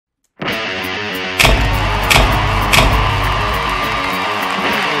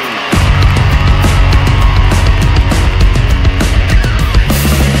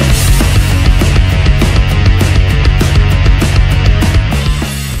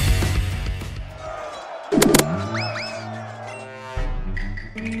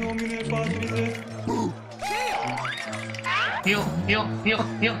Here we go!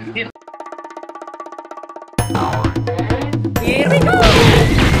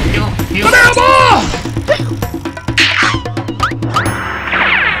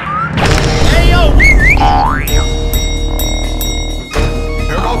 Hey yo!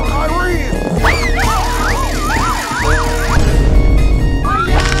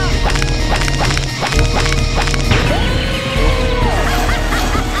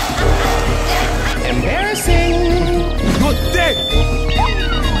 Embarrassing! Good day!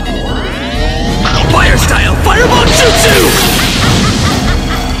 Fire style! Fireball jutsu!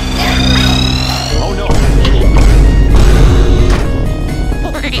 Oh no!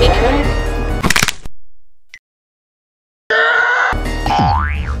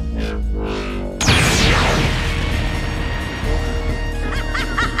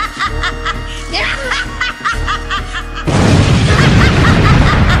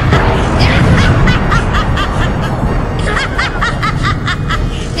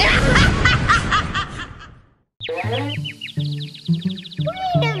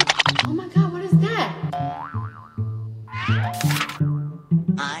 Oh my god, what is that?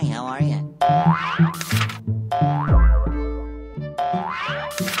 Hi, how are you?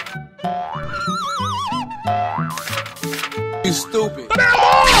 You stupid!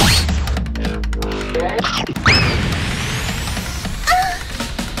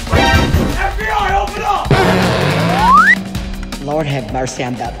 FBI, open up! Lord have mercy,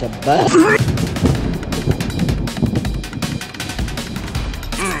 I'm about to bust.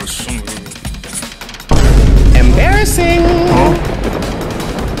 Embarrassing!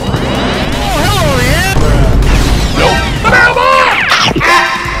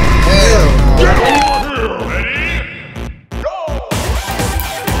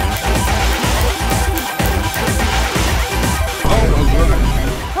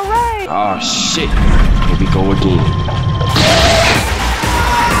 Oh shit, here we go again.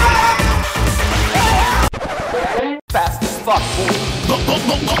 Fast as fuck, boy.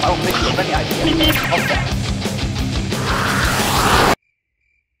 I don't think you have any idea how fast.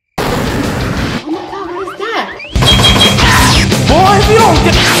 Oh my god, what is that? Boy, if you don't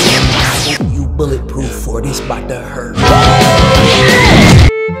get... You bulletproof for this about to hurt.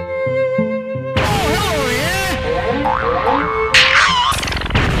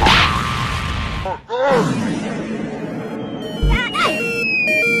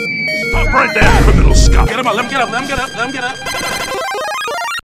 Stop right there, criminal scum! Get him up, let him get up, let him get up, let him get up.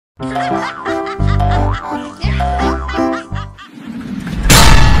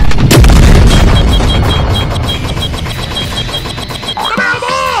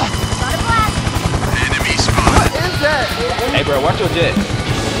 Enemy spot. What is that? Hey bro, watch your jet.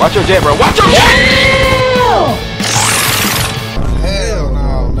 Watch your jet, bro. Watch your jet! Hell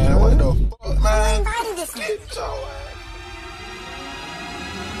no, man. What the fuck, man?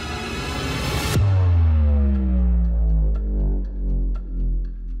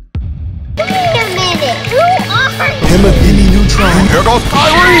 Wait a minute, who are you? Timothy Neutron. Here goes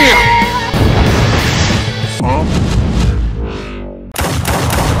Kyrie!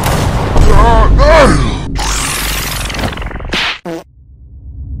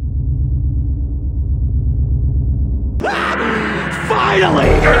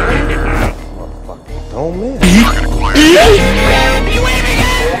 Finally! Don't miss.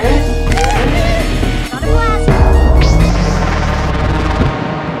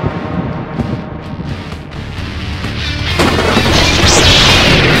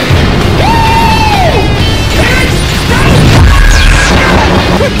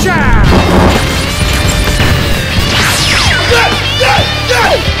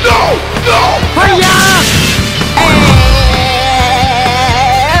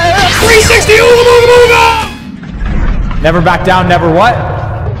 Never back down, never what?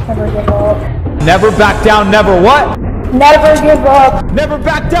 Never give up. Never back down, never what? Never give up. Never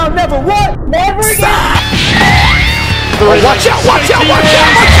back down, never what? Never give up. Watch out, watch out, watch out,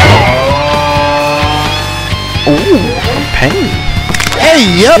 watch out! Ooh, pain. Hey,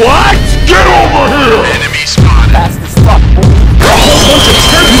 yep. What? Get over here! Enemy spot. Fast as fuck, boy.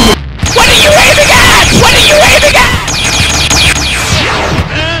 What are you aiming at? What are you aiming at?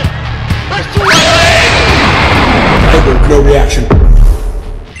 No reaction.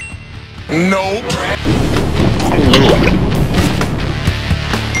 Nope.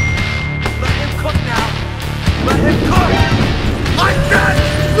 Let him cook now. Let him cook.